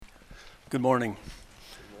Good morning.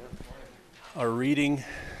 Our reading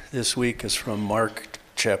this week is from Mark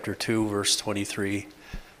chapter 2, verse 23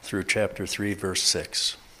 through chapter 3, verse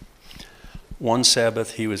 6. One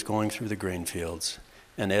Sabbath he was going through the grain fields,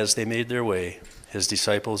 and as they made their way, his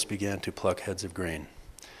disciples began to pluck heads of grain.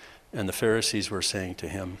 And the Pharisees were saying to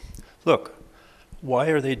him, "Look, why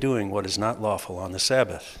are they doing what is not lawful on the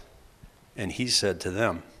Sabbath?" And he said to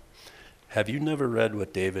them, "Have you never read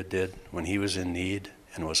what David did when he was in need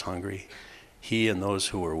and was hungry, he and those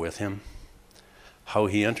who were with him? How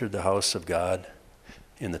he entered the house of God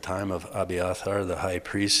in the time of Abiathar the high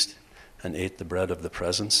priest and ate the bread of the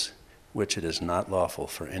presence, which it is not lawful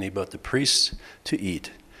for any but the priests to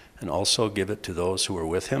eat, and also give it to those who were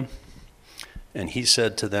with him? And he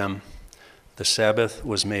said to them, the Sabbath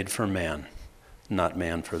was made for man, not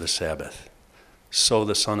man for the Sabbath. So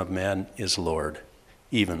the Son of Man is Lord,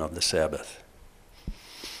 even of the Sabbath."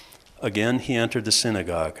 Again he entered the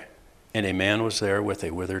synagogue, and a man was there with a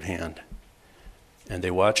withered hand. And they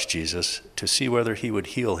watched Jesus to see whether he would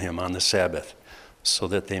heal him on the Sabbath, so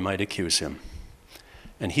that they might accuse him.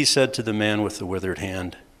 And he said to the man with the withered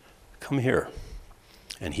hand, "Come here."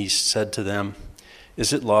 And he said to them,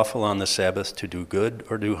 "Is it lawful on the Sabbath to do good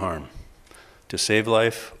or do harm, to save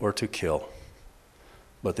life or to kill?"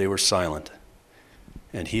 But they were silent.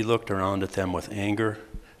 And he looked around at them with anger,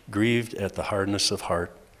 grieved at the hardness of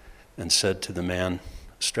heart, and said to the man,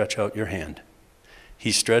 "Stretch out your hand."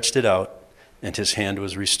 He stretched it out, and his hand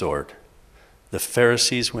was restored. The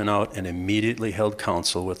Pharisees went out and immediately held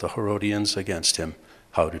counsel with the Herodians against him,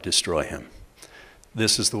 how to destroy him.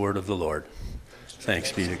 This is the word of the Lord.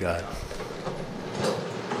 Thanks be to God.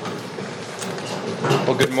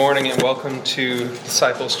 Well, good morning and welcome to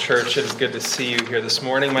Disciples Church. It is good to see you here this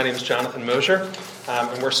morning. My name is Jonathan Mosier,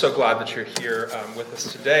 and we're so glad that you're here with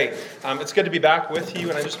us today. It's good to be back with you,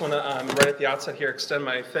 and I just want to, right at the outset here, extend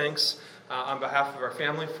my thanks on behalf of our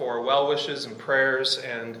family for well wishes and prayers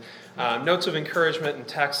and notes of encouragement and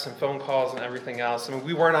texts and phone calls and everything else. I mean,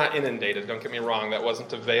 we were not inundated, don't get me wrong. That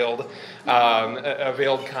wasn't a veiled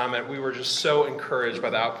comment. We were just so encouraged by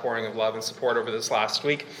the outpouring of love and support over this last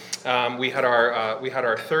week. We had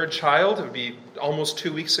our third child. It would be almost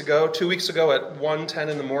 2 weeks ago. 2 weeks ago at 1:10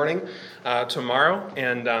 in the morning tomorrow,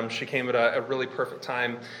 and she came at a really perfect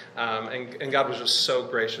time. And God was just so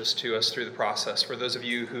gracious to us through the process. For those of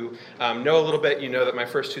you who know a little bit, you know that my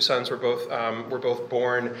first two sons were both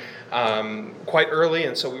born quite early,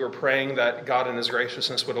 and so we were praying that God in His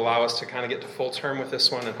graciousness would allow us to kind of get to full term with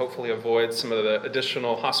this one and hopefully avoid some of the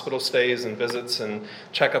additional hospital stays and visits and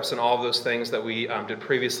checkups and all of those things that we did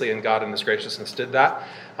previously, and God in His graciousness did that.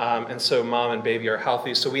 And so mom and baby are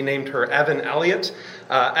healthy. So we named her Evan Elliott.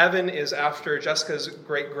 Evan is after Jessica's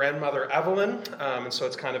great-grandmother Evelyn, and so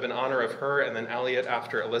it's kind of in honor of her, and then Elliott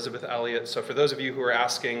after Elizabeth Elliott. So for those of you who are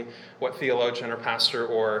asking what theologian or pastor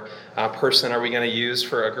or person are we going to use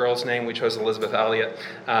for a girl's name, we chose Elizabeth Elliott,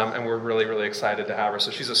 and we're really, really excited to have her.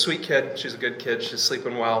 So she's a sweet kid. She's a good kid. She's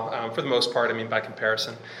sleeping well for the most part. I mean, by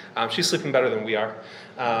comparison. She's sleeping better than we are.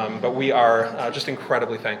 But we are just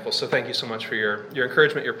incredibly thankful. So thank you so much for your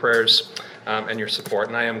encouragement, your prayers, and your support.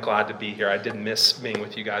 And I am glad to be here. I did miss being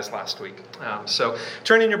with you guys last week. So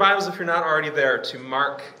turn in your Bibles, if you're not already there, to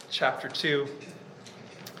Mark chapter 2.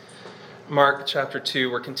 Mark chapter 2.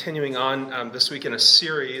 We're continuing on this week in a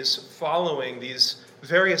series following these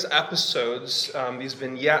various episodes, these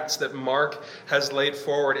vignettes that Mark has laid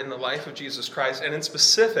forward in the life of Jesus Christ, and in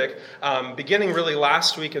specific, beginning really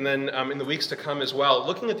last week and then in the weeks to come as well,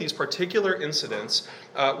 looking at these particular incidents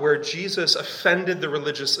where Jesus offended the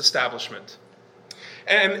religious establishment.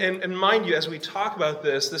 And mind you, as we talk about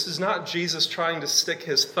this is not Jesus trying to stick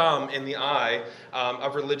his thumb in the eye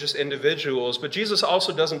of religious individuals, but Jesus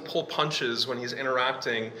also doesn't pull punches when he's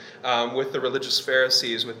interacting with the religious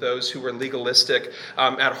Pharisees, with those who were legalistic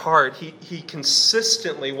at heart. He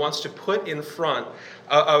consistently wants to put in front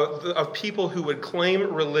of people who would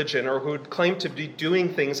claim religion or who would claim to be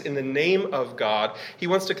doing things in the name of God. He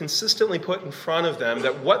wants to consistently put in front of them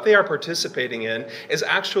that what they are participating in is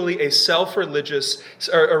actually a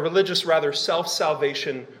religious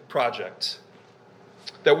self-salvation project.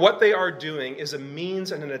 That what they are doing is a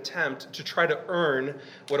means and an attempt to try to earn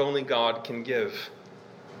what only God can give.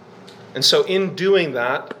 And so in doing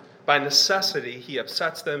that, by necessity, he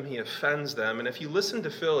upsets them, he offends them. And if you listen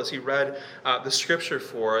to Phil as he read the scripture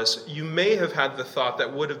for us, you may have had the thought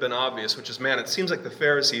that would have been obvious, which is, man, it seems like the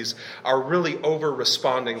Pharisees are really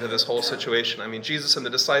over-responding to this whole situation. I mean, Jesus and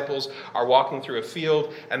the disciples are walking through a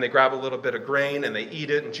field, and they grab a little bit of grain, and they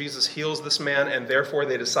eat it, and Jesus heals this man, and therefore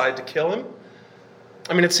they decide to kill him.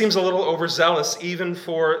 I mean, it seems a little overzealous even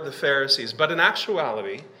for the Pharisees. But in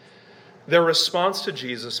actuality, Their response to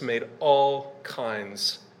Jesus made all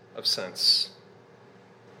kinds of sense.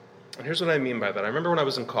 And here's what I mean by that. I remember when I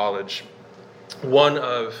was in college, one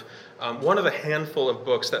of a handful of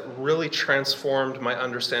books that really transformed my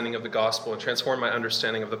understanding of the gospel and transformed my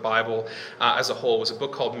understanding of the Bible as a whole was a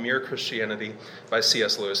book called Mere Christianity by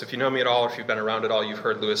C.S. Lewis. If you know me at all, or if you've been around at all, you've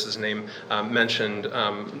heard Lewis's name mentioned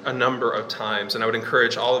a number of times, and I would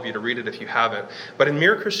encourage all of you to read it if you haven't. But in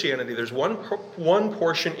Mere Christianity, there's one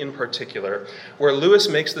portion in particular where Lewis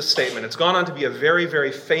makes the statement. It's gone on to be a very,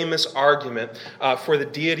 very famous argument for the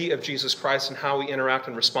deity of Jesus Christ and how we interact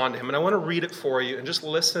and respond to him. And I want to read it for you and just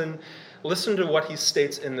listen to what he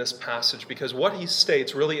states in this passage, because what he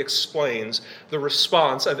states really explains the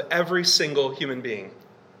response of every single human being.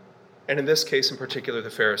 And in this case in particular,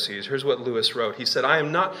 the Pharisees. Here's what Lewis wrote. He said, I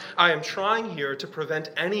am trying here to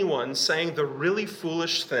prevent anyone saying the really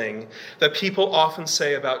foolish thing that people often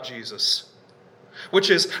say about Jesus,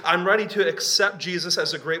 which is, I'm ready to accept Jesus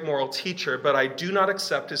as a great moral teacher, but I do not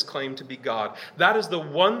accept his claim to be God. That is the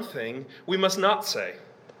one thing we must not say.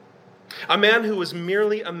 A man who was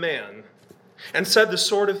merely a man and said the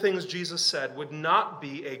sort of things Jesus said would not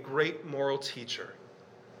be a great moral teacher.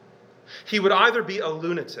 He would either be a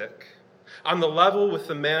lunatic on the level with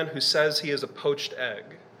the man who says he is a poached egg,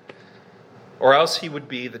 or else he would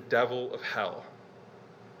be the devil of hell.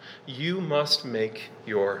 You must make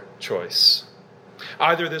your choice.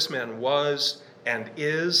 Either this man was and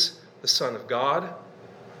is the Son of God,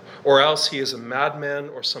 or else he is a madman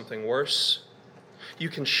or something worse. You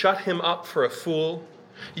can shut him up for a fool,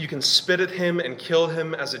 you can spit at him and kill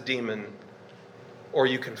him as a demon, or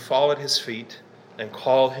you can fall at his feet and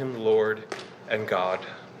call him Lord and God.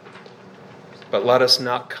 But let us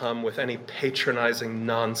not come with any patronizing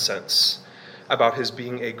nonsense about his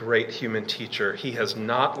being a great human teacher. He has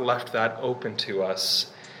not left that open to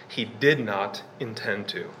us. He did not intend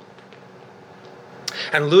to.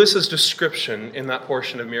 And Lewis's description in that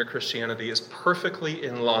portion of Mere Christianity is perfectly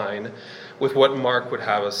in line with what Mark would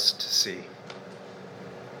have us to see.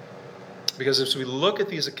 Because as we look at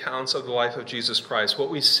these accounts of the life of Jesus Christ, what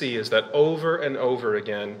we see is that over and over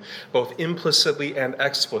again, both implicitly and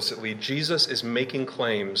explicitly, Jesus is making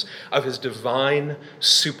claims of his divine,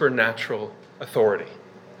 supernatural authority.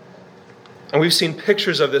 And we've seen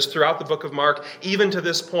pictures of this throughout the book of Mark, even to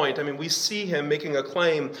this point. I mean, we see him making a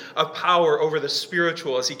claim of power over the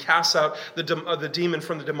spiritual as he casts out the demon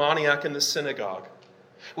from the demoniac in the synagogue.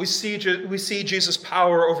 We see Jesus'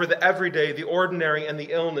 power over the everyday, the ordinary, and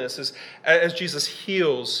the illness as Jesus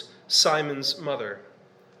heals Simon's mother.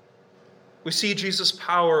 We see Jesus'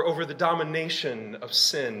 power over the domination of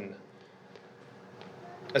sin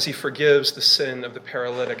as he forgives the sin of the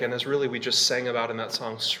paralytic, and as really we just sang about in that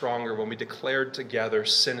song, Stronger, when we declared together,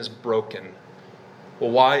 sin is broken.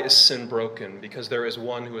 Well, why is sin broken? Because there is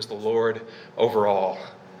one who is the Lord over all,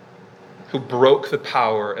 who broke the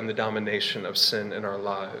power and the domination of sin in our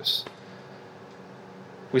lives.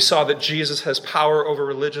 We saw that Jesus has power over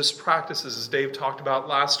religious practices, as Dave talked about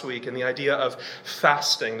last week, and the idea of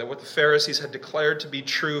fasting, that what the Pharisees had declared to be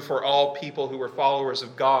true for all people who were followers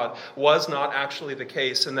of God was not actually the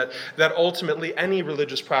case, and that ultimately any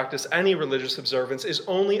religious practice, any religious observance is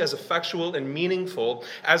only as effectual and meaningful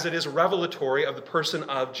as it is revelatory of the person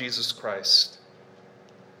of Jesus Christ.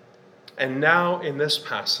 And now in this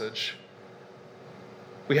passage,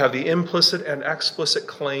 we have the implicit and explicit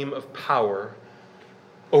claim of power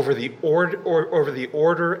over the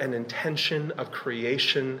order and intention of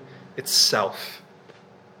creation itself,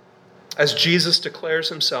 as Jesus declares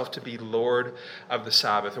himself to be Lord of the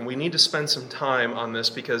Sabbath. And we need to spend some time on this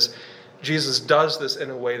because Jesus does this in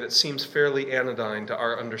a way that seems fairly anodyne to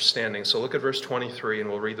our understanding. So look at verse 23, and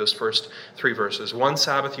we'll read those first 3 verses. One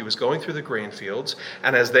Sabbath he was going through the grain fields,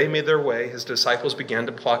 and as they made their way, his disciples began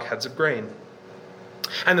to pluck heads of grain.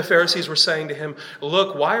 And the Pharisees were saying to him,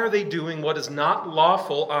 "Look, why are they doing what is not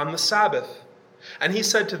lawful on the Sabbath?" And he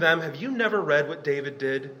said to them, "Have you never read what David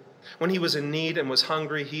did? When he was in need and was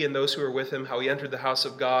hungry, he and those who were with him, how he entered the house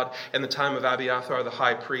of God in the time of Abiathar the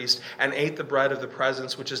high priest, and ate the bread of the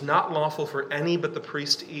presence, which is not lawful for any but the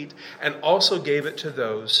priest to eat, and also gave it to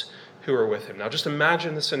those who were with him." Now just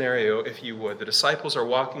imagine the scenario, if you would. The disciples are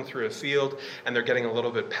walking through a field, and they're getting a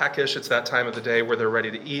little bit peckish. It's that time of the day where they're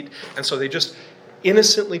ready to eat, and so they just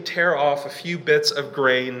innocently tear off a few bits of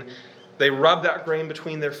grain. They rub that grain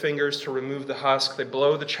between their fingers to remove the husk. They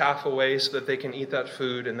blow the chaff away so that they can eat that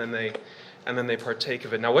food, and then they partake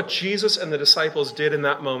of it. Now, what Jesus and the disciples did in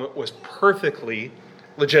that moment was perfectly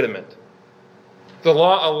legitimate. The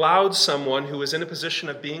law allowed someone who was in a position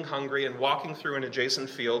of being hungry and walking through an adjacent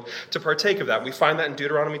field to partake of that. We find that in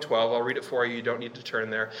Deuteronomy 12. I'll read it for you. You don't need to turn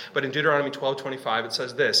there. But in Deuteronomy 12:25, it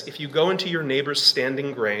says this: "If you go into your neighbor's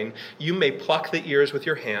standing grain, you may pluck the ears with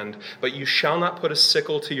your hand, but you shall not put a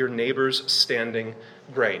sickle to your neighbor's standing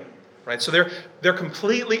grain." Right? So they're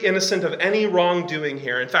completely innocent of any wrongdoing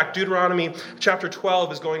here. In fact, Deuteronomy chapter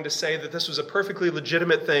 12 is going to say that this was a perfectly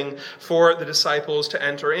legitimate thing for the disciples to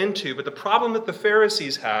enter into. But the problem that the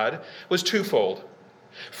Pharisees had was twofold.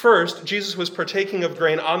 First, Jesus was partaking of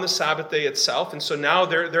grain on the Sabbath day itself, and so now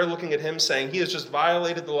they're looking at him saying, he has just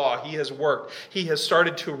violated the law, he has worked, he has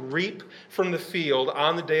started to reap from the field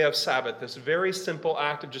on the day of Sabbath, this very simple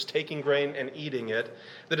act of just taking grain and eating it.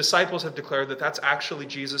 The disciples have declared that that's actually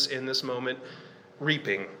Jesus in this moment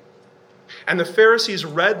reaping. And the Pharisees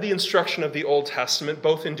read the instruction of the Old Testament,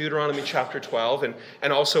 both in Deuteronomy chapter 12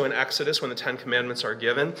 and also in Exodus when the Ten Commandments are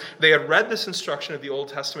given. They had read this instruction of the Old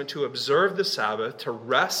Testament to observe the Sabbath, to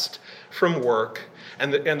rest from work.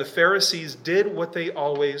 And the Pharisees did what they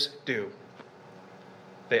always do.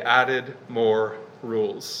 They added more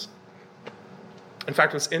rules. In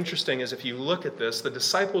fact, what's interesting is if you look at this, the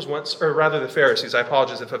Pharisees, I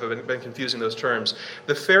apologize if I've been confusing those terms.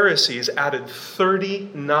 The Pharisees added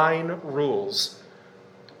 39 rules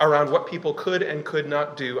around what people could and could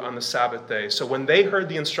not do on the Sabbath day. So when they heard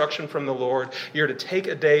the instruction from the Lord, you're to take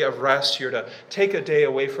a day of rest, you're to take a day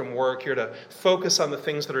away from work, you're to focus on the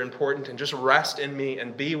things that are important and just rest in me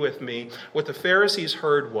and be with me. What the Pharisees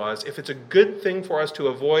heard was, if it's a good thing for us to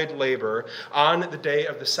avoid labor on the day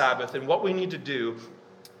of the Sabbath, then what we need to do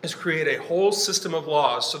is create a whole system of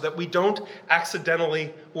laws so that we don't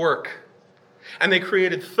accidentally work. And they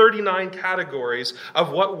created 39 categories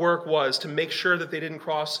of what work was to make sure that they didn't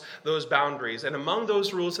cross those boundaries. And among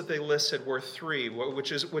those rules that they listed were 3,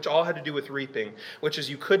 which all had to do with reaping, which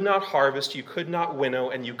is you could not harvest, you could not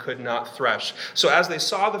winnow, and you could not thresh. So as they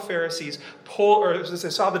saw the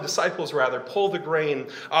disciples pull the grain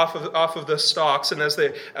off of the stalks, and as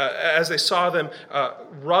they saw them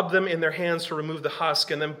rub them in their hands to remove the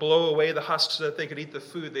husk and then blow away the husk so that they could eat the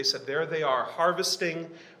food, they said, there they are, harvesting,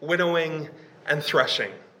 winnowing, and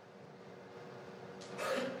threshing.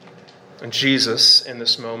 And Jesus, in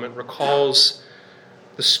this moment, recalls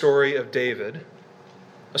the story of David,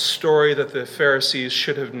 a story that the Pharisees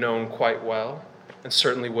should have known quite well and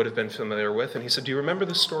certainly would have been familiar with. And he said, do you remember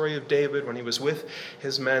the story of David when he was with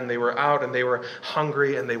his men? They were out and they were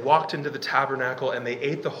hungry and they walked into the tabernacle and they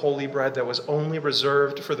ate the holy bread that was only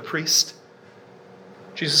reserved for the priest.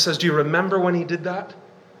 Jesus says, do you remember when he did that?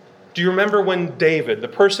 Do you remember when David, the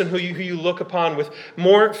person who you look upon with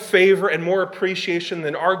more favor and more appreciation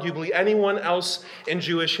than arguably anyone else in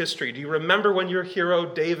Jewish history, do you remember when your hero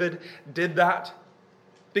David did that?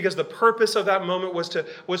 Because the purpose of that moment was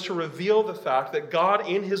to reveal the fact that God,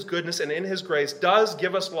 in his goodness and in his grace, does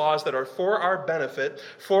give us laws that are for our benefit,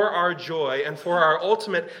 for our joy, and for our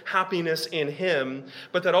ultimate happiness in him,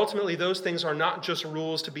 but that ultimately those things are not just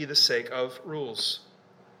rules to be the sake of rules.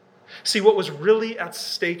 See, what was really at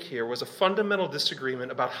stake here was a fundamental disagreement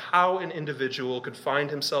about how an individual could find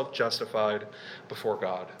himself justified before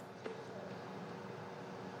God.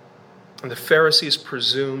 And the Pharisees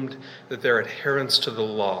presumed that their adherence to the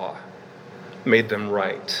law made them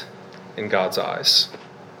right in God's eyes.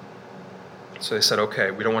 So they said,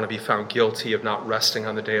 okay, we don't want to be found guilty of not resting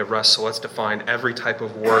on the day of rest, so let's define every type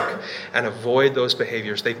of work and avoid those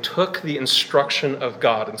behaviors. They took the instruction of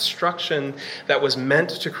God, instruction that was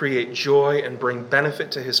meant to create joy and bring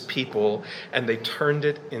benefit to his people, and they turned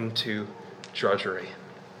it into drudgery.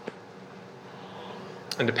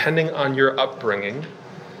 And depending on your upbringing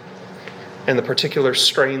and the particular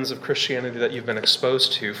strains of Christianity that you've been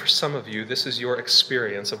exposed to, for some of you, this is your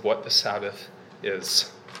experience of what the Sabbath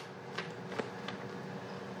is.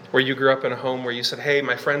 Where you grew up in a home where you said, hey,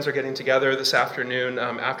 my friends are getting together this afternoon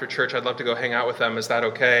after church. I'd love to go hang out with them. Is that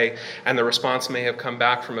okay? And the response may have come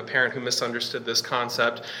back from a parent who misunderstood this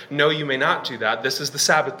concept. No, you may not do that. This is the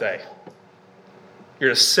Sabbath day. You're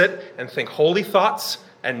to sit and think holy thoughts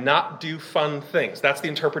and not do fun things. That's the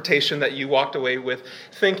interpretation that you walked away with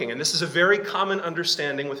thinking. And this is a very common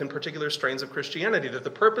understanding within particular strains of Christianity, that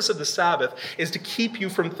the purpose of the Sabbath is to keep you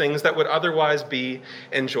from things that would otherwise be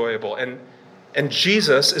enjoyable. And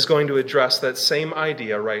Jesus is going to address that same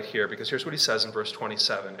idea right here, because here's what he says in verse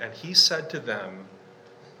 27. And he said to them,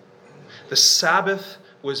 the Sabbath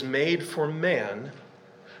was made for man,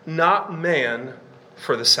 not man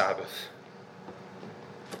for the Sabbath.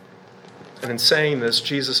 And in saying this,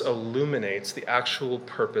 Jesus illuminates the actual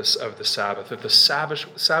purpose of the Sabbath, that the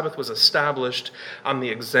Sabbath was established on the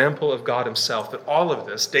example of God himself, that all of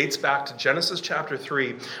this dates back to Genesis chapter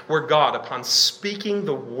 3, where God, upon speaking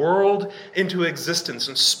the world into existence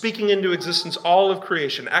and speaking into existence all of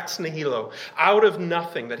creation, ex nihilo, out of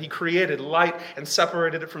nothing, that he created light and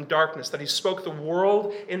separated it from darkness, that he spoke the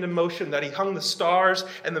world into motion, that he hung the stars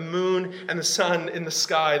and the moon and the sun in the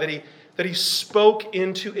sky, that he spoke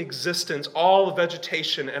into existence all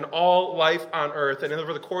vegetation and all life on earth. And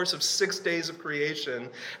over the course of 6 days of creation,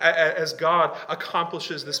 as God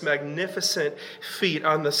accomplishes this magnificent feat,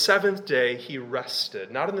 on the seventh day he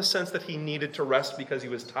rested. Not in the sense that he needed to rest because he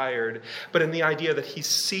was tired, but in the idea that he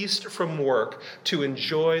ceased from work to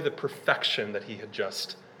enjoy the perfection that he had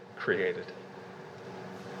just created.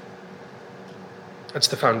 That's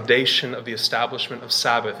the foundation of the establishment of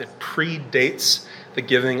Sabbath. It predates the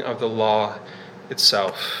giving of the law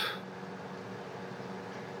itself.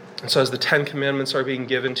 And so as the 10 Commandments are being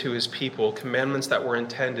given to his people, commandments that were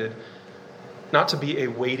intended not to be a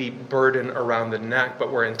weighty burden around the neck, but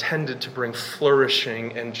were intended to bring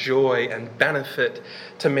flourishing and joy and benefit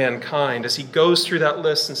to mankind. As he goes through that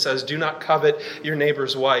list and says, do not covet your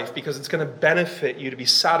neighbor's wife, because it's going to benefit you to be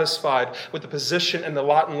satisfied with the position and the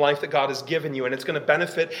lot in life that God has given you. And it's going to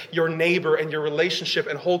benefit your neighbor and your relationship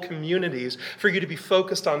and whole communities for you to be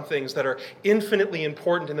focused on things that are infinitely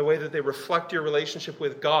important in the way that they reflect your relationship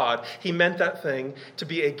with God. He meant that thing to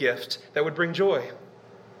be a gift that would bring joy.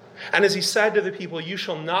 And as he said to the people, you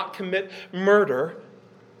shall not commit murder,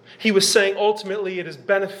 he was saying ultimately it is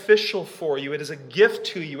beneficial for you. It is a gift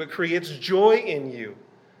to you. It creates joy in you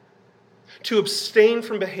to abstain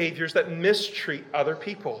from behaviors that mistreat other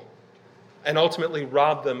people and ultimately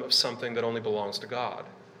rob them of something that only belongs to God.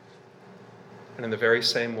 And in the very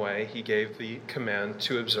same way, he gave the command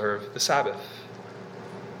to observe the Sabbath.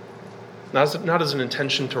 Not as an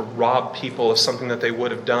intention to rob people of something that they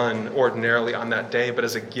would have done ordinarily on that day, but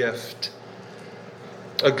as a gift.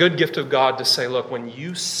 A good gift of God to say, look, when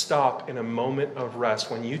you stop in a moment of rest,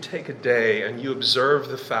 when you take a day and you observe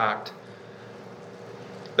the fact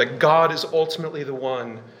that God is ultimately the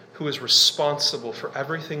one who is responsible for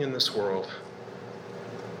everything in this world,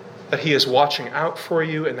 that he is watching out for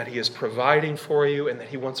you and that he is providing for you and that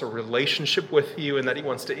he wants a relationship with you and that he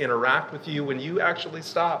wants to interact with you, when you actually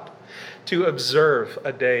stop to observe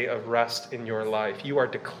a day of rest in your life, you are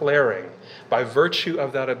declaring by virtue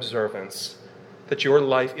of that observance that your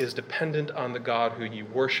life is dependent on the God who you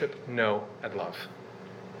worship, know, and love.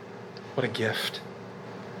 What a gift.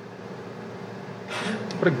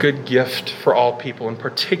 What a good gift for all people, and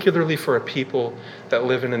particularly for a people that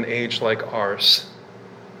live in an age like ours,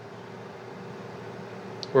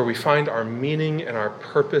 where we find our meaning and our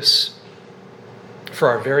purpose for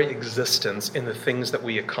our very existence in the things that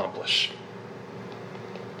we accomplish.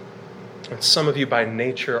 And some of you by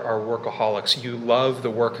nature are workaholics. You love the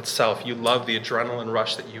work itself. You love the adrenaline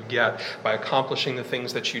rush that you get by accomplishing the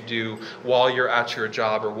things that you do while you're at your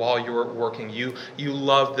job or while you're working. You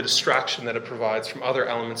love the distraction that it provides from other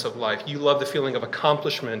elements of life. You love the feeling of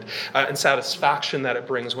accomplishment and satisfaction that it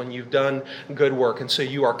brings when you've done good work. And so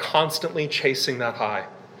you are constantly chasing that high.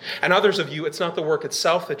 And others of you, it's not the work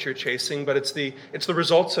itself that you're chasing, but it's the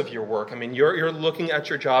results of your work. I mean, you're looking at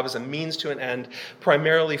your job as a means to an end,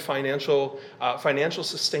 primarily financial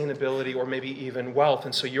sustainability or maybe even wealth.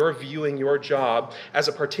 And so you're viewing your job as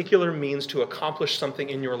a particular means to accomplish something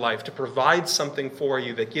in your life, to provide something for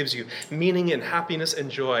you that gives you meaning and happiness and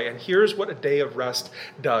joy. And here's what a day of rest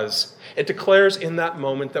does. It declares in that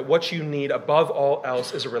moment that what you need above all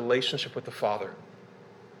else is a relationship with the Father.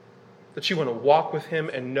 That you want to walk with him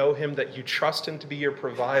and know him, that you trust him to be your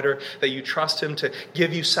provider, that you trust him to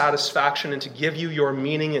give you satisfaction and to give you your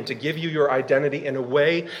meaning and to give you your identity in a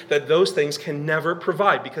way that those things can never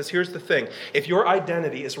provide. Because here's the thing, if your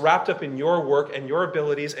identity is wrapped up in your work and your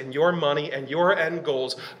abilities and your money and your end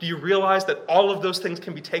goals, do you realize that all of those things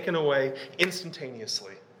can be taken away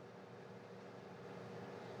instantaneously?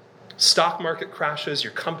 Stock market crashes,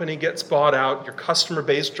 your company gets bought out, your customer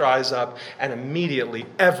base dries up, and immediately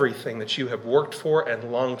everything that you have worked for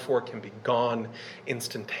and longed for can be gone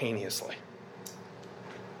instantaneously.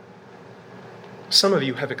 Some of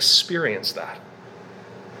you have experienced that.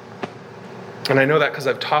 And I know that because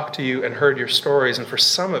I've talked to you and heard your stories, and for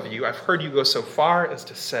some of you, I've heard you go so far as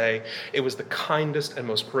to say it was the kindest and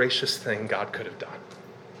most gracious thing God could have done.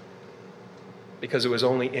 Because it was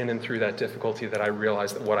only in and through that difficulty that I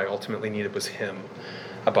realized that what I ultimately needed was him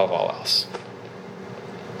above all else.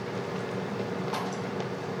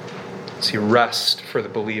 See, rest for the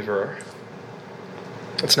believer,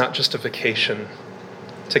 it's not just a vacation.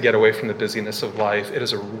 to get away from the busyness of life. It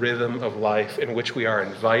is a rhythm of life in which we are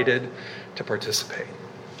invited to participate.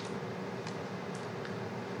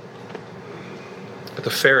 But the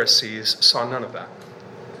Pharisees saw none of that.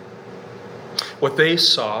 What they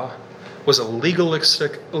saw was a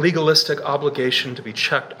legalistic obligation to be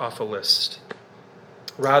checked off a list,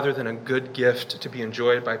 rather than a good gift to be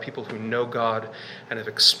enjoyed by people who know God and have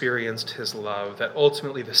experienced his love. That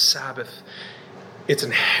ultimately the Sabbath, it's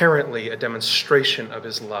inherently a demonstration of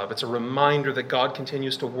his love. It's a reminder that God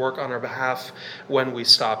continues to work on our behalf when we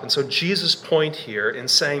stop. And so Jesus' point here in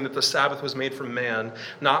saying that the Sabbath was made for man,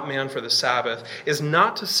 not man for the Sabbath, is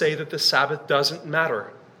not to say that the Sabbath doesn't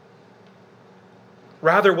matter.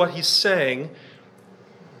 Rather, what he's saying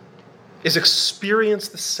is experience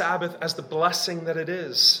the Sabbath as the blessing that it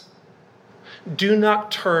is. Do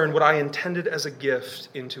not turn what I intended as a gift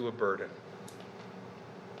into a burden.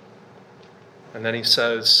 And then he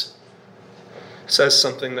says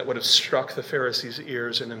something that would have struck the Pharisees'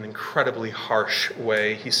 ears in an incredibly harsh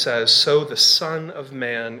way. He says, "So the Son of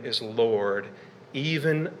Man is Lord,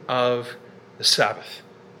 even of the Sabbath."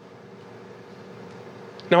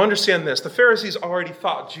 Now understand this, the Pharisees already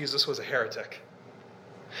thought Jesus was a heretic.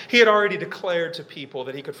 He had already declared to people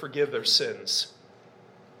that he could forgive their sins.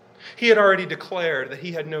 He had already declared that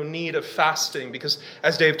he had no need of fasting because,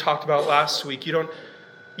 as Dave talked about last week, you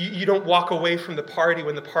don't walk away from the party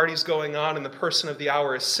when the party's going on and the person of the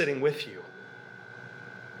hour is sitting with you.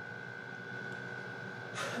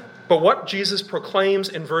 But what Jesus proclaims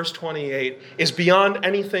in verse 28 is beyond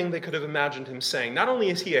anything they could have imagined him saying. Not only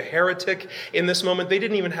is he a heretic in this moment, they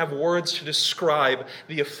didn't even have words to describe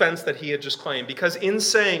the offense that he had just claimed. Because in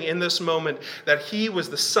saying in this moment that he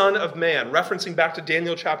was the Son of Man, referencing back to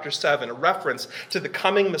Daniel chapter 7, a reference to the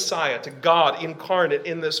coming Messiah, to God incarnate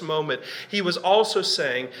in this moment, he was also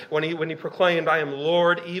saying, when he proclaimed, "I am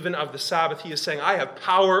Lord even of the Sabbath," he is saying, "I have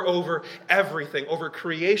power over everything, over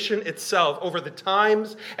creation itself, over the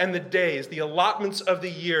times and the days, the allotments of the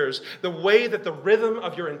years. The way that the rhythm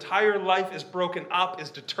of your entire life is broken up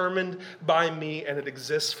is determined by me, and it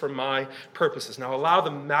exists for my purposes." Now allow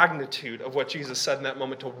the magnitude of what Jesus said in that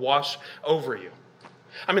moment to wash over you.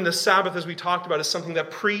 I mean, the Sabbath, as we talked about, is something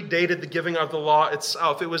that predated the giving of the law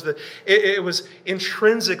itself. It was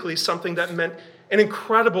intrinsically something that meant an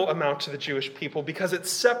incredible amount to the Jewish people because it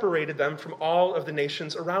separated them from all of the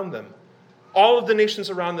nations around them. All of the nations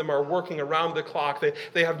around them are working around the clock.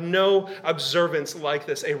 They have no observance like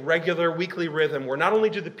this, a regular weekly rhythm where not only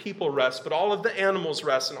do the people rest, but all of the animals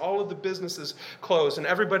rest and all of the businesses close, and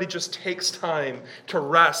everybody just takes time to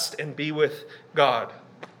rest and be with God.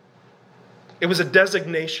 It was a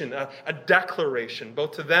designation, a declaration,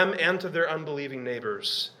 both to them and to their unbelieving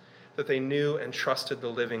neighbors, that they knew and trusted the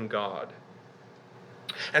living God.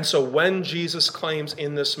 And so when Jesus claims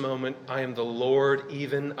in this moment, "I am the Lord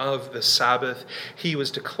even of the Sabbath," he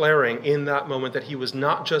was declaring in that moment that he was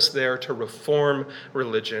not just there to reform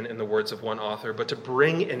religion, in the words of one author, but to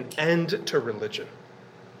bring an end to religion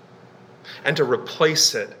and to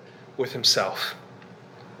replace it with himself.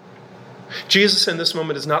 Jesus in this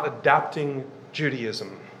moment is not adapting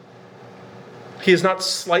Judaism. He is not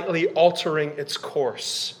slightly altering its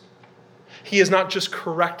course. He is not just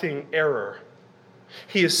correcting error.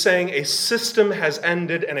 He is saying a system has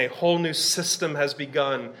ended and a whole new system has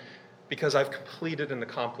begun because I've completed and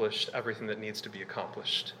accomplished everything that needs to be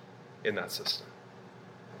accomplished in that system.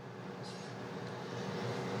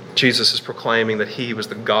 Jesus is proclaiming that he was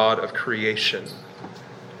the God of creation.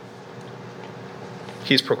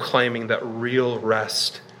 He's proclaiming that real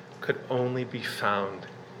rest could only be found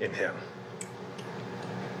in him.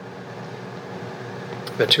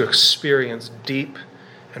 That to experience deep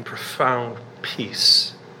and profound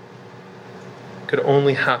peace could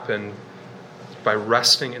only happen by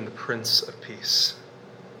resting in the Prince of Peace.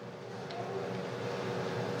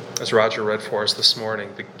 As Roger read for us this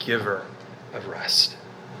morning, the giver of rest.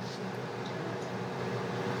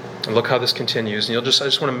 And look how this continues. And I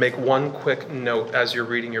just want to make one quick note as you're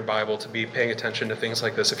reading your Bible to be paying attention to things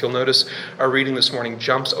like this. If you'll notice, our reading this morning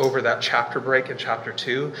jumps over that chapter break in chapter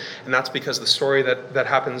 2. And that's because the story that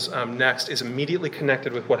happens next is immediately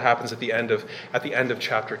connected with what happens at the end of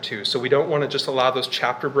chapter 2. So we don't want to just allow those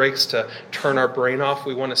chapter breaks to turn our brain off.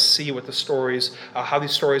 We want to see what the stories, how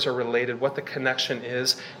these stories are related, what the connection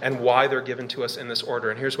is, and why they're given to us in this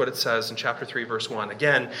order. And here's what it says in chapter 3, verse 1.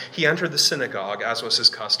 "Again, he entered the synagogue, as was his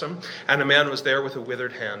custom, and a man was there with a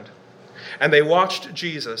withered hand. And they watched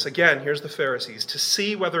Jesus," again, here's the Pharisees, "to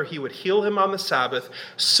see whether he would heal him on the Sabbath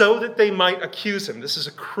so that they might accuse him." This is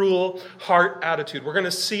a cruel heart attitude. We're going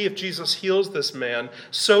to see if Jesus heals this man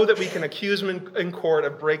so that we can accuse him in court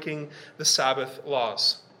of breaking the Sabbath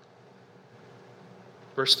laws.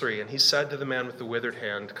 Verse 3, and he said to the man with the withered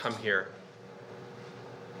hand, come here.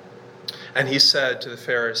 And he said to the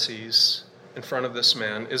Pharisees in front of this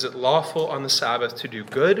man, is it lawful on the Sabbath to do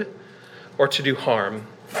good or to do harm,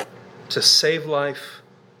 to save life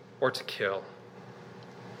or to kill?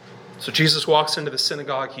 So Jesus walks into the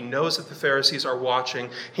synagogue. He knows that the Pharisees are watching.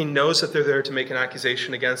 He knows that they're there to make an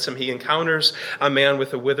accusation against him. He encounters a man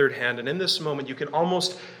with a withered hand. And in this moment, you can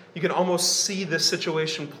almost see this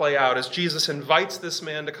situation play out as Jesus invites this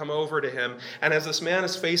man to come over to him. And as this man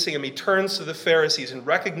is facing him, he turns to the Pharisees in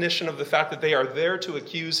recognition of the fact that they are there to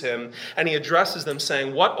accuse him. And he addresses them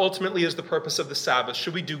saying, what ultimately is the purpose of the Sabbath?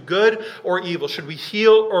 Should we do good or evil? Should we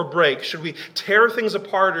heal or break? Should we tear things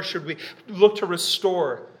apart or should we look to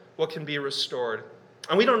restore what can be restored?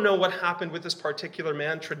 And we don't know what happened with this particular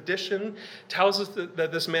man. Tradition tells us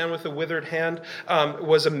that this man with the withered hand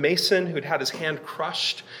was a mason who'd had his hand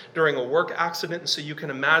crushed during a work accident. And so you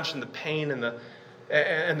can imagine the pain and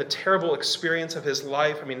the terrible experience of his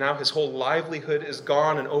life. I mean, now his whole livelihood is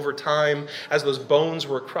gone. And over time, as those bones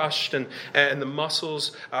were crushed and the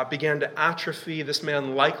muscles began to atrophy, this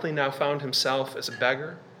man likely now found himself as a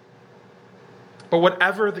beggar. But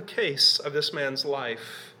whatever the case of this man's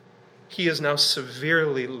life, he is now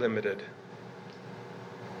severely limited,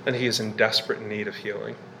 and he is in desperate need of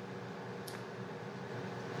healing.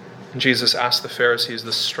 And Jesus asked the Pharisees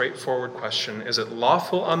this straightforward question, is it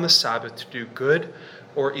lawful on the Sabbath to do good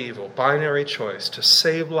or evil? Binary choice, to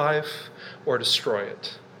save life or destroy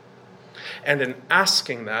it. And in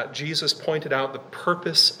asking that, Jesus pointed out the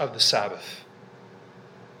purpose of the Sabbath,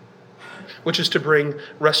 which is to bring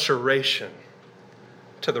restoration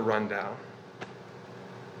to the rundown,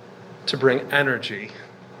 to bring energy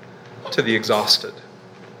to the exhausted,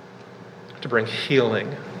 to bring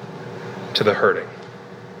healing to the hurting.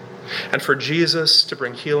 And for Jesus to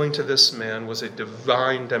bring healing to this man was a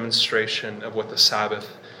divine demonstration of what the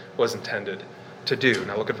Sabbath was intended to do.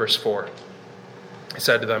 Now look at verse 4. He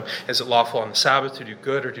said to them, is it lawful on the Sabbath to do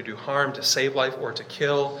good or to do harm, to save life or to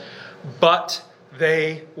kill? But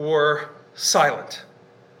they were silent.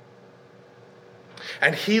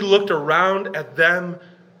 And he looked around at them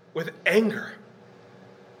with anger,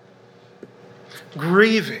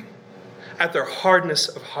 grieving at their hardness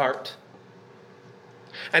of heart.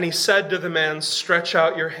 And he said to the man, stretch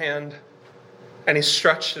out your hand. And he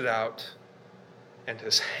stretched it out, and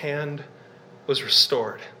his hand was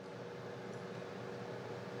restored.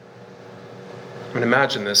 I mean,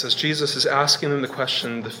 imagine this. As Jesus is asking them the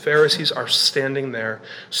question, the Pharisees are standing there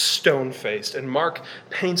stone-faced. And Mark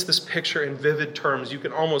paints this picture in vivid terms. You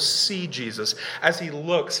can almost see Jesus as he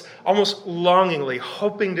looks, almost longingly,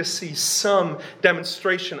 hoping to see some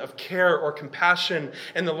demonstration of care or compassion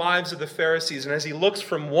in the lives of the Pharisees. And as he looks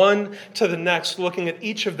from one to the next, looking at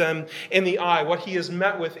each of them in the eye, what he is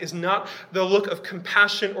met with is not the look of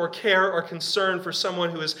compassion or care or concern for someone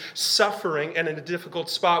who is suffering and in a difficult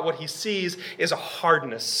spot. What he sees is a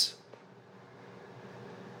hardness.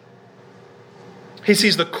 He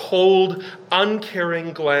sees the cold,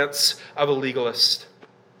 uncaring glance of a legalist.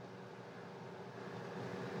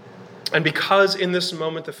 And because in this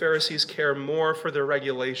moment the Pharisees care more for their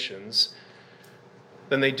regulations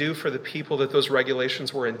than they do for the people that those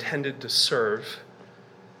regulations were intended to serve,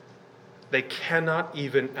 they cannot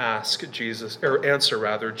even answer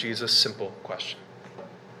Jesus' simple question.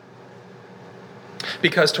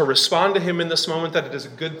 Because to respond to him in this moment that it is a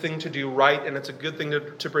good thing to do right and it's a good thing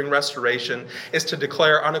to bring restoration is to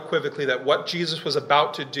declare unequivocally that what Jesus was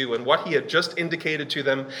about to do and what he had just indicated to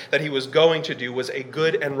them that he was going to do was a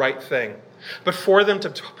good and right thing. But for them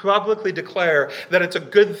to publicly declare that it's a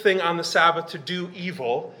good thing on the Sabbath to do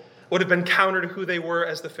evil would have been counter to who they were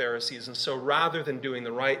as the Pharisees. And so rather than doing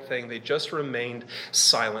the right thing, they just remained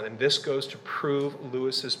silent. And this goes to prove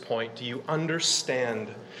Lewis's point. Do you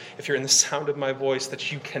understand, if you're in the sound of my voice,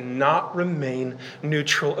 that you cannot remain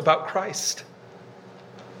neutral about Christ?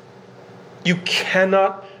 You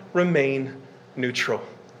cannot remain neutral.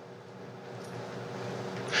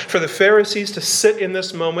 For the Pharisees to sit in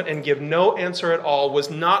this moment and give no answer at all was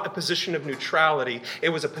not a position of neutrality. It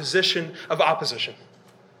was a position of opposition.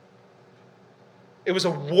 It was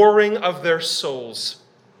a warring of their souls,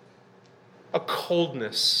 a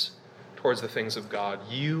coldness towards the things of God.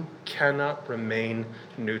 You cannot remain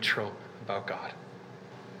neutral about God.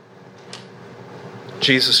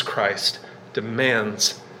 Jesus Christ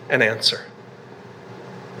demands an answer.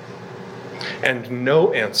 And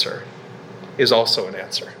no answer is also an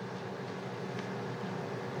answer.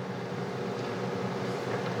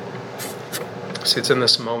 See, it's in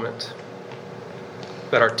this moment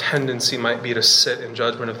that our tendency might be to sit in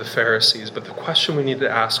judgment of the Pharisees. But the question we need to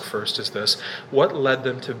ask first is this: what led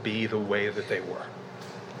them to be the way that they were?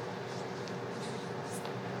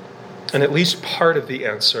 And at least part of the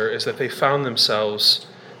answer is that they found themselves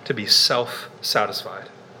to be self-satisfied.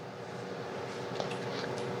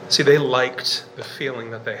 See, they liked the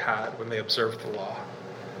feeling that they had when they observed the law.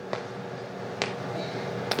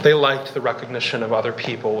 They liked the recognition of other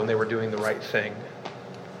people when they were doing the right thing.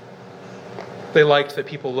 They liked that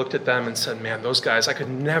people looked at them and said, man, those guys, I could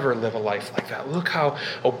never live a life like that. Look how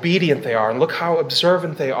obedient they are, and look how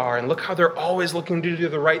observant they are, and look how they're always looking to do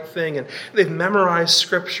the right thing, and they've memorized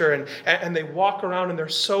Scripture, and they walk around, and they're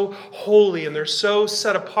so holy, and they're so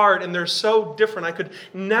set apart, and they're so different. I could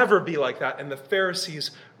never be like that. And the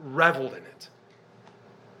Pharisees reveled in it.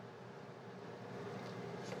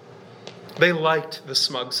 They liked the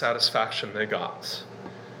smug satisfaction they got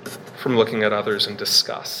from looking at others in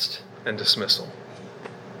disgust and dismissal.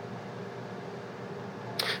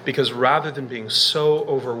 Because rather than being so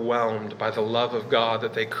overwhelmed by the love of God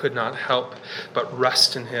that they could not help but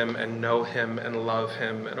rest in Him and know Him and love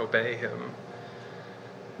Him and obey Him,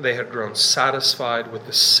 they had grown satisfied with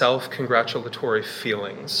the self-congratulatory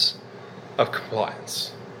feelings of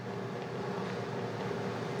compliance.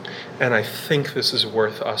 And I think this is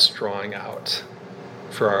worth us drawing out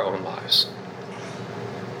for our own lives.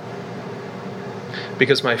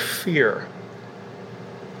 Because my fear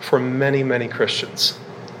for many, many Christians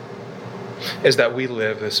is that we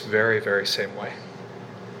live this very, very same way.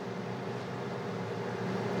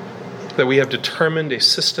 That we have determined a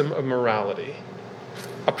system of morality,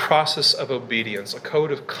 a process of obedience, a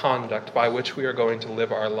code of conduct by which we are going to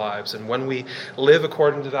live our lives. And when we live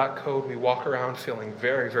according to that code, we walk around feeling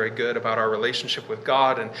very, very good about our relationship with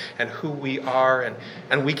God and who we are.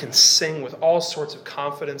 And we can sing with all sorts of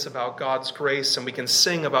confidence about God's grace. And we can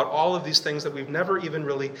sing about all of these things that we've never even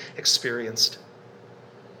really experienced.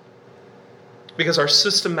 Because our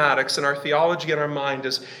systematics and our theology in our mind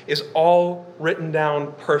is all written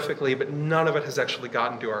down perfectly, but none of it has actually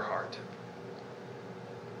gotten to our heart.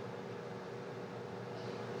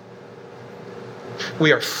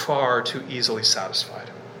 We are far too easily satisfied.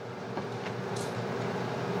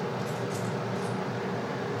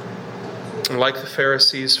 And like the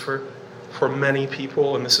Pharisees, for many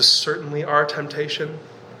people, and this is certainly our temptation,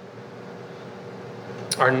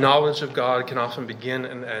 our knowledge of God can often begin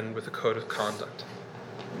and end with a code of conduct.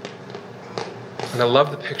 And I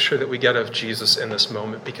love the picture that we get of Jesus in this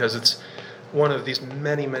moment, because it's one of these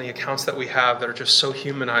many, many accounts that we have that are just so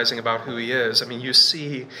humanizing about who He is. I mean, you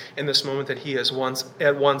see in this moment that He is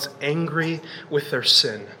at once angry with their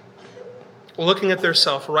sin, looking at their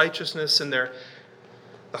self-righteousness and the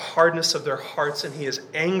hardness of their hearts, and He is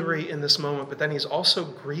angry in this moment, but then He's also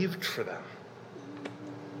grieved for them.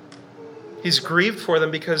 He's grieved for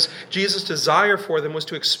them because Jesus' desire for them was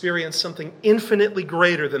to experience something infinitely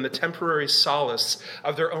greater than the temporary solace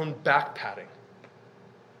of their own back-patting.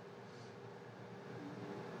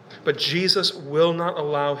 But Jesus will not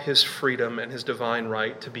allow His freedom and His divine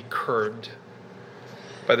right to be curbed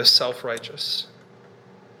by the self-righteous.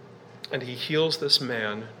 And He heals this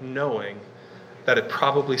man knowing that it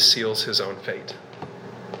probably seals his own fate.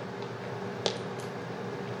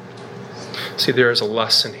 See, there is a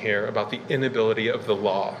lesson here about the inability of the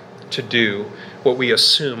law to do what we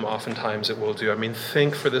assume oftentimes it will do. I mean,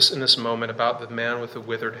 think in this moment about the man with the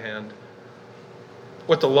withered hand.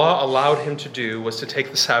 What the law allowed him to do was to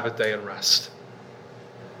take the Sabbath day and rest.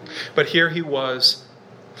 But here he was,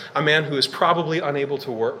 a man who is probably unable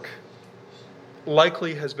to work,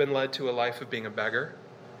 likely has been led to a life of being a beggar,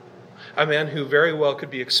 a man who very well could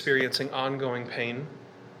be experiencing ongoing pain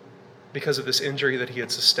because of this injury that he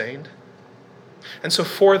had sustained. And so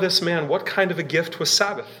for this man, what kind of a gift was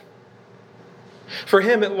Sabbath? For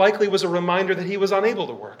him, it likely was a reminder that he was unable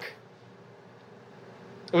to work.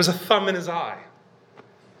 It was a thumb in his eye.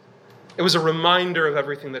 It was a reminder of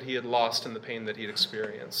everything that he had lost and the pain that he had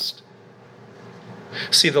experienced.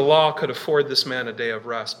 See, the law could afford this man a day of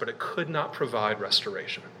rest, but it could not provide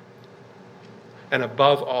restoration. And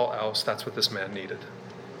above all else, that's what this man needed.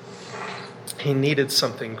 He needed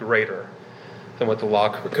something greater than what the law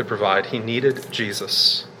could provide. He needed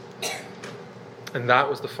Jesus. And that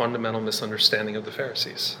was the fundamental misunderstanding of the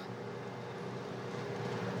Pharisees.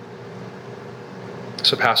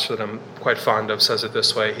 So a pastor that I'm quite fond of says it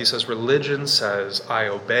this way. He says, religion says, I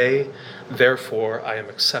obey, therefore I am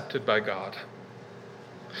accepted by God.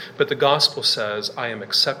 But the gospel says, I am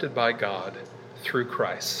accepted by God through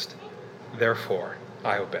Christ, therefore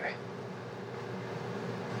I obey.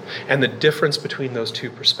 And the difference between those two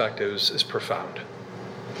perspectives is profound.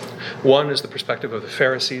 One is the perspective of the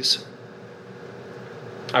Pharisees.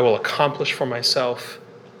 I will accomplish for myself.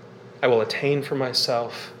 I will attain for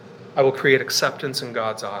myself. I will create acceptance in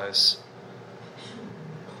God's eyes.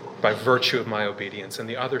 by virtue of my obedience. And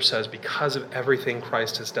the other says, because of everything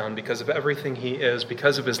Christ has done, because of everything he is,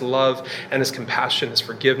 because of his love and his compassion, his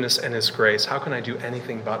forgiveness and his grace, how can I do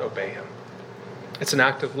anything but obey him? It's an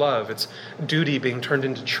act of love. It's duty being turned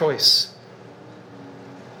into choice.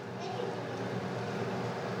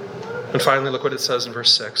 And finally, look what it says in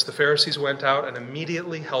verse 6. The Pharisees went out and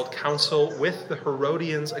immediately held counsel with the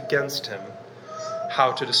Herodians against him,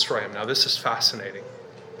 how to destroy him. Now, this is fascinating.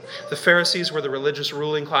 The Pharisees were the religious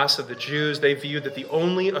ruling class of the Jews. They viewed that the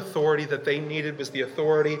only authority that they needed was the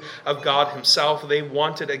authority of God himself. They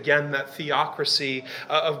wanted, again, that theocracy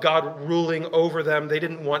of God ruling over them. They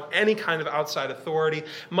didn't want any kind of outside authority,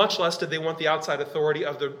 much less did they want the outside authority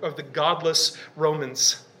of the godless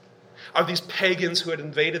Romans, of these pagans who had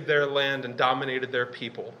invaded their land and dominated their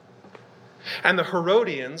people. And the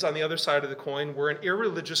Herodians, on the other side of the coin, were an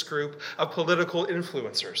irreligious group of political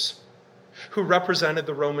influencers who represented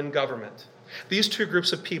the Roman government. These two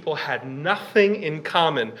groups of people had nothing in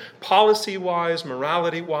common, policy-wise,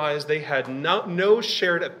 morality-wise. They had no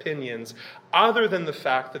shared opinions other than the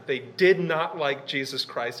fact that they did not like Jesus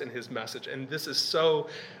Christ and his message. And this is so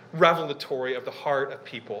revelatory of the heart of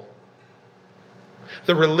people.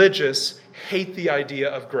 The religious hate the idea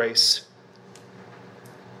of grace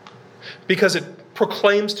because it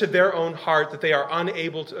proclaims to their own heart that they are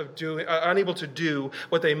unable to do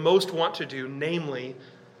what they most want to do, namely,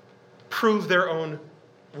 prove their own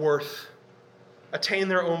worth, attain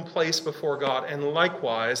their own place before God. And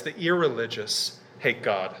likewise, the irreligious hate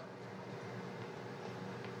God.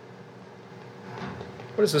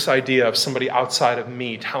 What is this idea of somebody outside of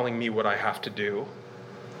me telling me what I have to do?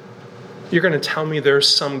 You're going to tell me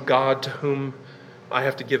there's some God to whom I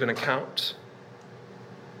have to give an account?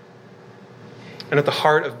 And at the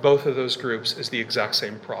heart of both of those groups is the exact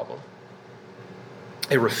same problem.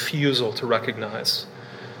 A refusal to recognize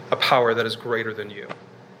a power that is greater than you.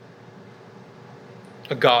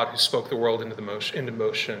 A God who spoke the world into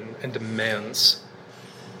motion and demands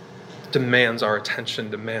our attention,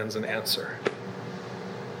 demands an answer.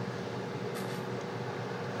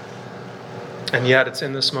 And yet it's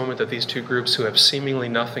in this moment that these two groups who have seemingly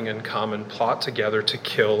nothing in common plot together to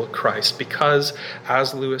kill Christ. Because,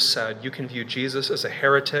 as Lewis said, you can view Jesus as a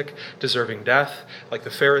heretic deserving death, like the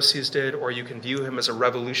Pharisees did, or you can view him as a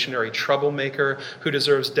revolutionary troublemaker who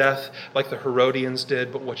deserves death, like the Herodians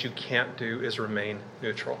did, but what you can't do is remain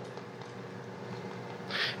neutral.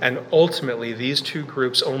 And ultimately, these two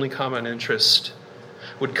groups' only common interest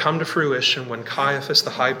would come to fruition when Caiaphas,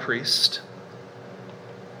 the high priest,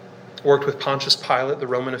 worked with Pontius Pilate, the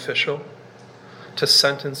Roman official, to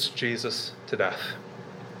sentence Jesus to death.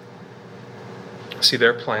 See,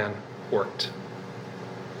 their plan worked.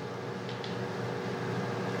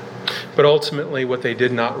 But ultimately, what they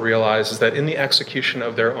did not realize is that in the execution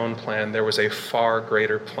of their own plan, there was a far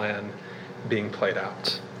greater plan being played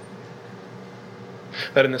out.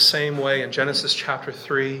 That in the same way, in Genesis chapter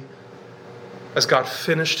 3, as God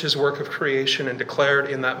finished his work of creation and declared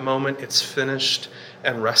in that moment, it's finished,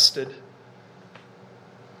 and rested.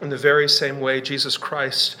 In the very same way, Jesus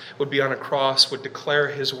Christ would be on a cross, would declare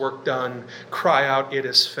his work done, cry out, it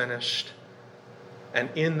is finished. And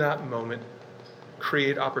in that moment,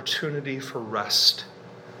 create opportunity for rest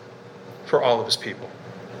for all of his people.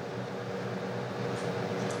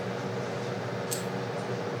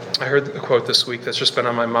 I heard a quote this week that's just been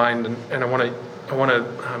on my mind, and I want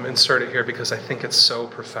to insert it here because I think it's so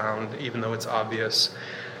profound, even though it's obvious.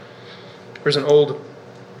 There's an old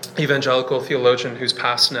evangelical theologian who's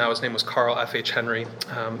passed now. His name was Carl F.H. Henry.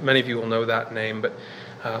 Many of you will know that name, but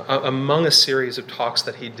among a series of talks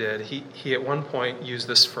that he did, he at one point used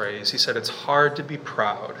this phrase. He said, "It's hard to be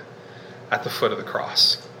proud at the foot of the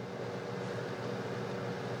cross."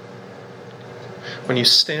 When you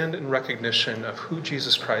stand in recognition of who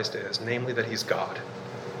Jesus Christ is, namely that he's God,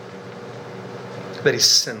 that he's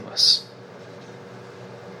sinless,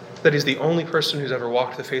 that he's the only person who's ever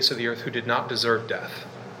walked the face of the earth who did not deserve death.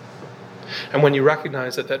 And when you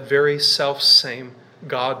recognize that that very self-same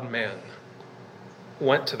God-man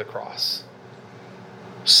went to the cross,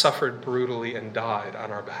 suffered brutally, and died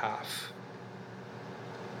on our behalf,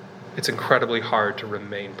 it's incredibly hard to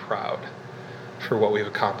remain proud for what we've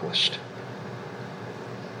accomplished.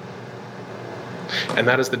 And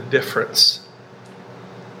that is the difference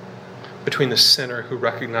between the sinner who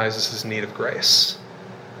recognizes his need of grace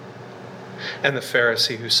and the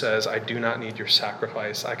Pharisee who says, "I do not need your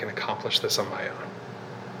sacrifice. I can accomplish this on my own."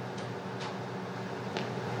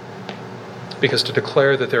 Because to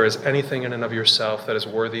declare that there is anything in and of yourself that is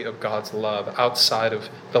worthy of God's love outside of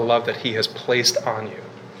the love that he has placed on you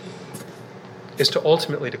is to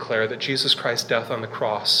ultimately declare that Jesus Christ's death on the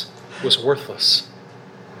cross was worthless.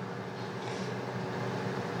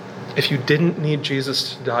 If you didn't need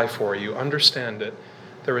Jesus to die for you, understand it.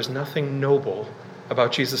 There is nothing noble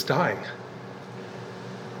about Jesus dying.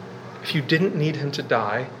 If you didn't need him to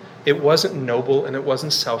die, it wasn't noble and it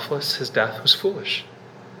wasn't selfless. His death was foolish.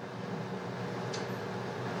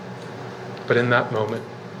 But in that moment,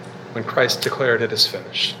 when Christ declared it is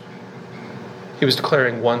finished, he was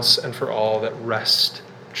declaring once and for all that rest,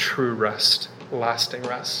 true rest, lasting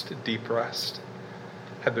rest, deep rest,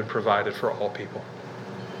 had been provided for all people.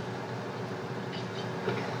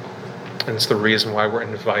 And it's the reason why we're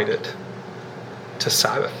invited to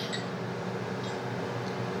Sabbath.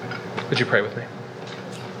 Would you pray with me?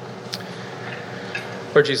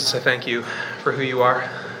 Lord Jesus, I thank you for who you are.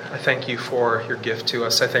 I thank you for your gift to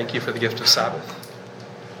us. I thank you for the gift of Sabbath.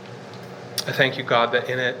 I thank you, God, that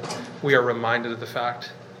in it we are reminded of the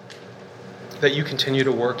fact that you continue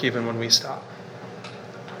to work even when we stop.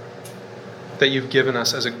 That you've given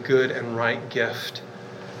us as a good and right gift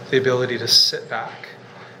the ability to sit back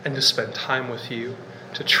and to spend time with you,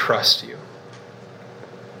 to trust you.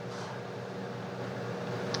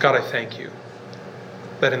 God, I thank you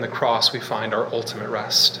that in the cross we find our ultimate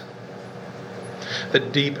rest, the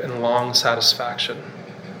deep and long satisfaction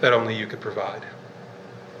that only you could provide.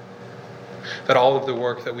 That all of the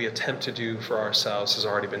work that we attempt to do for ourselves has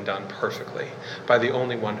already been done perfectly by the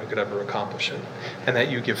only one who could ever accomplish it, and that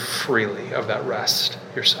you give freely of that rest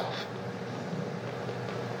yourself.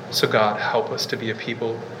 So God, help us to be a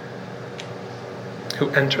people who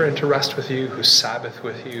enter into rest with you, who Sabbath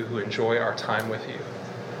with you, who enjoy our time with you.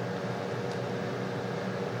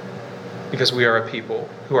 Because we are a people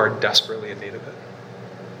who are desperately in need of it.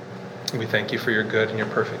 And we thank you for your good and your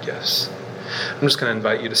perfect gifts. I'm just going to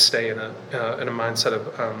invite you to stay in a mindset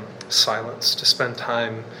of silence, to spend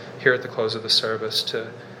time here at the close of the service,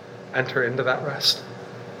 to enter into that rest,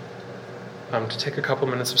 to take a couple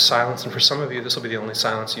minutes of silence. And for some of you, this will be the only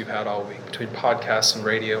silence you've had all week, between podcasts and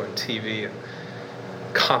radio and TV and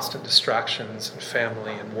constant distractions and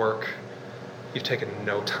family and work. You've taken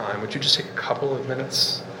no time. Would you just take a couple of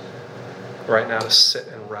minutes right now to sit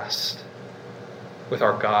and rest with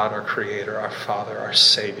our God, our Creator, our Father, our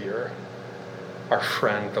Savior, our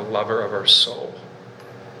friend, the lover of our soul,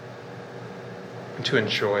 and to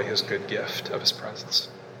enjoy his good gift of his presence?